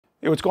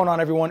Hey, what's going on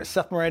everyone?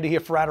 Seth Miranda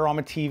here for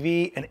Adorama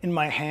TV, and in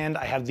my hand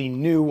I have the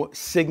new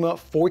Sigma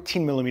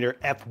 14mm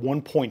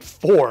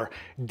F1.4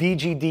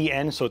 DG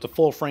DN, so it's a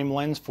full frame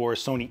lens for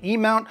Sony E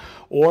mount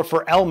or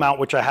for L mount,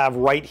 which I have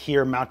right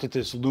here mounted to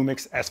this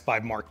LUMIX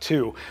S5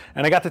 II.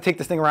 And I got to take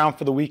this thing around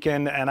for the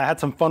weekend and I had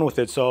some fun with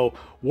it. So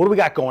what do we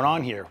got going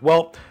on here?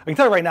 Well, I can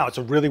tell you right now, it's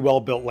a really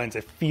well-built lens.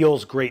 It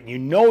feels great, and you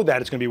know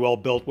that it's gonna be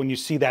well-built when you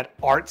see that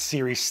Art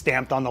series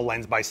stamped on the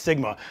lens by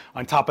Sigma.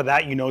 On top of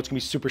that, you know it's gonna be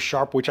super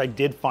sharp, which I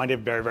did find it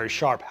very, very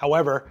sharp.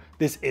 However,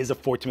 this is a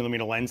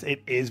 14mm lens.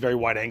 It is very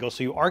wide angle,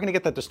 so you are gonna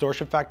get that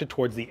distortion factor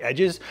towards the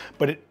edges,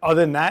 but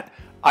other than that,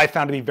 I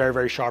found to be very,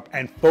 very sharp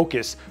and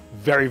focus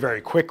very,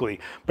 very quickly.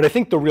 But I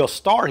think the real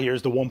star here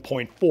is the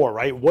 1.4,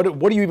 right? What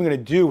are you even gonna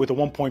do with the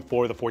 1.4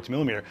 or the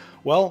 14mm?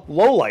 Well,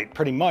 low light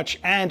pretty much,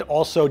 and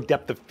also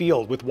depth of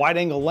field. With wide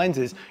angle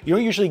lenses, you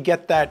don't usually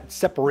get that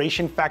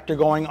separation factor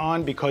going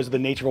on because of the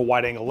nature of a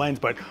wide angle lens,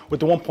 but with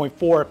the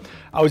 1.4,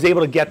 I was able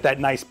to get that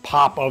nice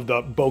pop of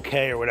the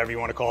bokeh or whatever you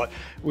wanna call it,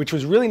 which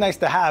was really nice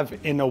to have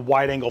in a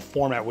wide angle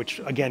format, which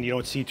again, you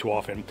don't see too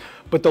often.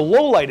 But the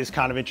low light is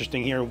kind of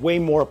interesting here, way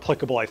more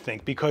applicable, I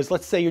think, because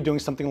let's say you're doing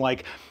something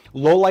like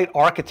low light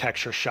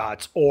architecture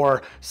shots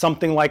or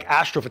something like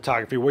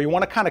astrophotography where you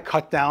want to kind of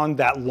cut down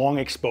that long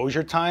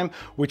exposure time,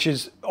 which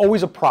is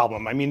always a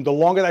problem. I mean, the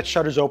longer that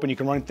shutter's open, you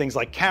can run things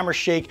like camera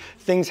shake,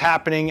 things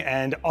happening,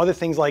 and other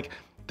things like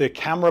the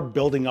camera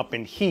building up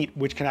in heat,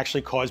 which can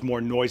actually cause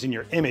more noise in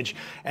your image.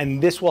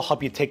 And this will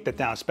help you take that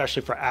down,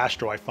 especially for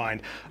astro, I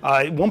find.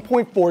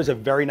 1.4 is a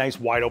very nice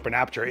wide open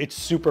aperture. It's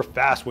super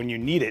fast when you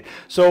need it.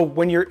 So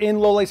when you're in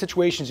low light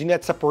situations, you need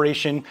that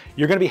separation,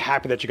 you're gonna be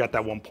happy that you got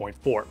that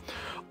 1.4.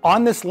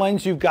 On this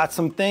lens, you've got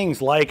some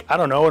things like, I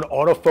don't know, an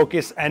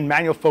autofocus and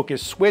manual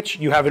focus switch.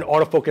 You have an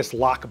autofocus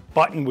lock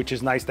button, which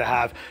is nice to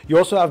have. You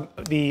also have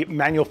the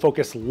manual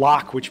focus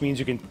lock, which means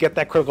you can get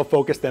that critical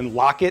focus, then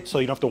lock it so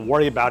you don't have to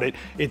worry about it,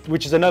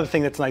 which is another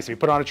thing that's nice. If you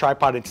put it on a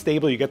tripod, it's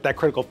stable, you get that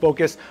critical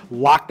focus,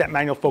 lock that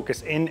manual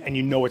focus in, and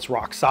you know it's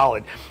rock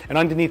solid. And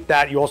underneath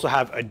that, you also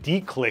have a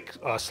D-click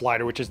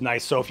slider, which is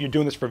nice. So if you're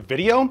doing this for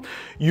video,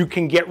 you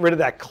can get rid of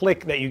that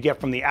click that you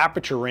get from the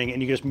aperture ring,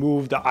 and you just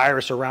move the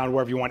iris around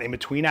wherever you want in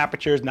between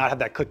apertures, not have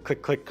that click,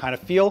 click, click kind of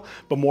feel,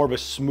 but more of a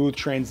smooth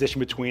transition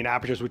between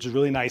apertures, which is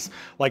really nice,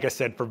 like I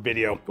said, for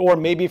video. Or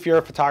maybe if you're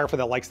a photographer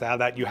that likes to have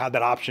that, you have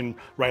that option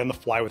right on the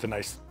fly with a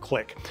nice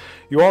click.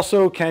 You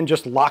also can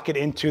just lock it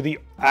into the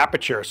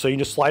aperture. So you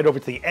just slide over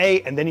to the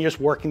A, and then you're just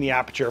working the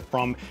aperture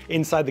from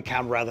inside the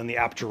camera rather than the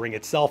aperture ring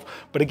itself.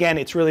 But again,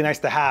 it's really nice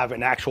to have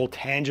an actual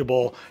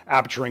tangible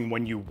aperture ring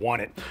when you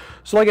want it.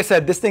 So like I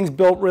said, this thing's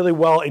built really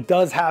well. It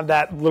does have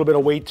that little bit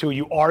of weight to it.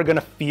 You are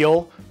gonna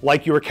feel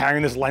like you were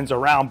carrying this lens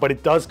around, but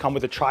it does come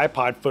with a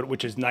tripod foot,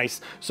 which is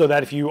nice, so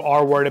that if you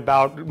are worried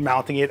about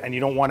mounting it and you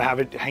don't want to have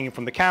it hanging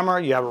from the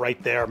camera, you have it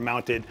right there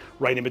mounted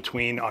right in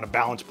between on a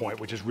balance point,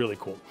 which is really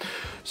cool.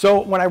 So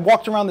when I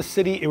walked around the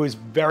city, it was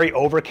very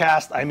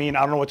overcast. I mean, I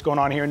don't know what's going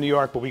on here in New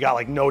York, but we got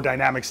like no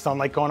dynamic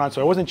sunlight going on,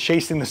 so I wasn't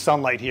chasing the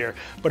sunlight here,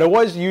 but I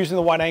was using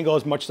the wide angle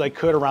as much as I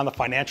could around the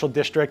financial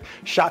district,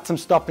 shot some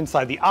stuff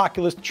inside the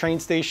Oculus train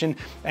station,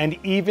 and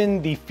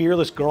even the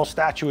Fearless Girl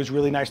statue is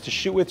really nice to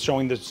shoot with,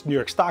 showing the New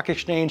York Stock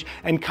Exchange,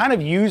 and kind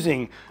of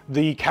using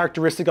the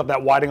characteristic of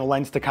that wide angle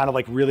lens to kind of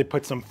like really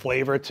put some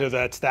flavor to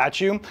that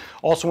statue.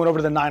 Also went over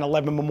to the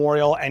 9/11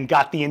 memorial and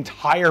got the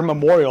entire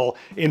memorial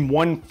in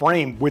one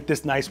frame with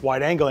this nice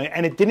wide angle,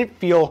 and it didn't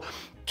feel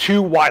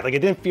too wide. Like, it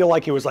didn't feel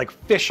like it was like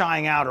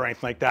fish-eyeing out or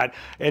anything like that.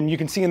 And you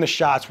can see in the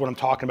shots what I'm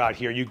talking about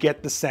here. You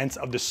get the sense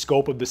of the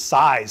scope of the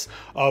size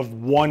of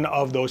one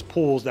of those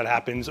pools that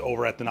happens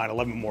over at the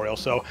 9/11 memorial.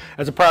 So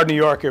as a proud New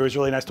Yorker, it was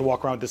really nice to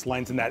walk around with this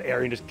lens in that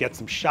area and just get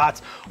some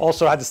shots.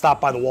 Also, I had to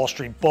stop by the Wall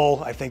Street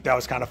Bull. I think that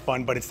was kind of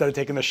fun, but instead of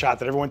taking the shot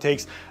that everyone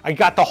takes, I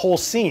got the whole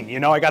scene. You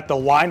know, I got the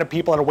line of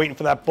people that are waiting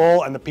for that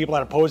bull and the people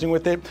that are posing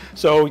with it.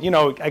 So, you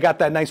know, I got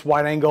that nice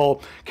wide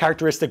angle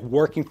characteristic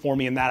working for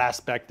me in that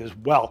aspect as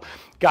well.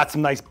 Got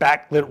some nice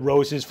backlit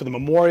roses for the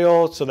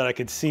memorial so that I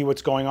could see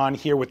what's going on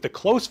here with the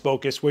close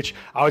focus, which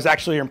I was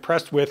actually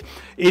impressed with.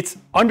 It's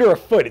under a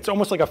foot. It's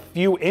almost like a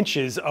few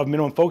inches of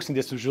minimum focusing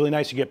distance, which is really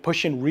nice. You get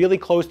pushed in really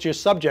close to your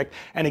subject.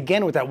 And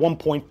again, with that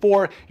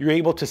 1.4, you're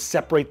able to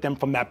separate them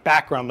from that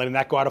background, letting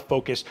that go out of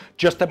focus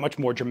just that much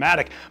more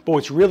dramatic. But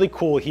what's really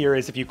cool here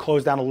is if you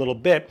close down a little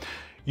bit,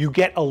 you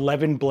get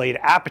 11 blade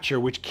aperture,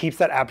 which keeps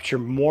that aperture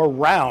more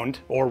round,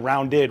 or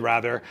rounded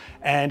rather,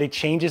 and it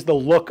changes the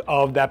look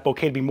of that bokeh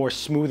to be more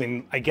smooth,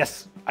 and I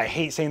guess, I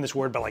hate saying this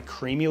word, but like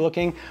creamy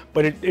looking,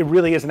 but it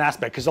really is an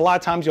aspect, because a lot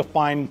of times you'll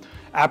find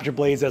aperture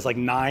blades as like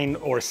 9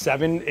 or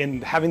 7,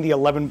 and having the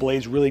 11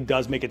 blades really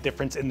does make a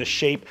difference in the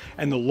shape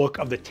and the look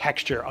of the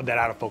texture of that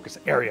out of focus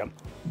area.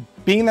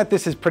 Being that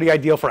this is pretty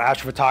ideal for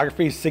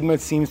astrophotography, Sigma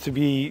seems to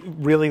be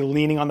really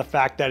leaning on the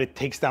fact that it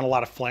takes down a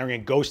lot of flaring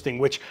and ghosting,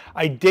 which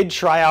I did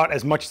try out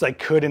as much as I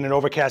could in an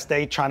overcast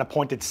day, trying to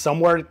point it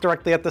somewhere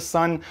directly at the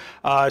sun.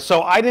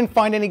 So I didn't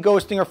find any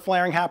ghosting or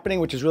flaring happening,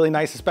 which is really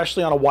nice,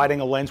 especially on a wide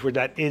angle lens where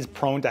that is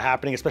prone to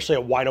happening, especially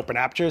at wide open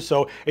apertures.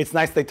 So it's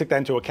nice they took that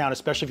into account,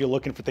 especially if you're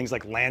looking for things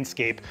like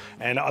landscape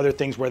and other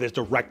things where there's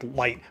direct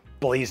light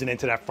blazing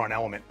into that front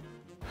element.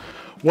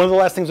 One of the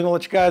last things I'm gonna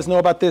let you guys know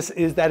about this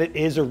is that it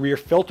is a rear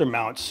filter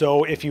mount.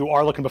 So if you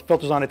are looking to put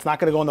filters on, it's not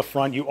gonna go in the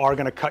front. You are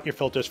gonna cut your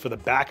filters for the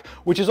back,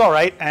 which is all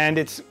right. And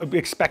it's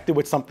expected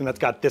with something that's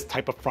got this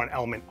type of front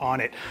element on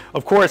it.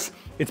 Of course,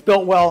 it's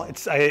built well.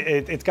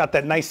 It's got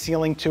that nice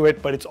ceiling to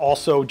it, but it's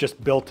also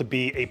just built to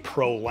be a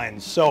pro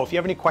lens. So if you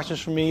have any questions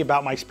for me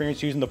about my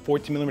experience using the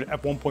 14mm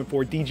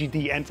F1.4 DG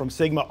DN from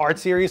Sigma Art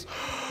Series,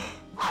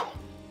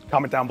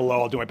 comment down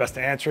below. I'll do my best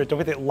to answer it. Don't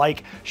forget to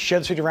like, share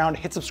this video around,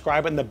 hit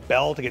subscribe and the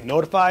bell to get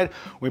notified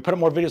when we put up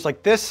more videos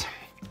like this,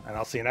 and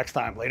I'll see you next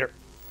time. Later.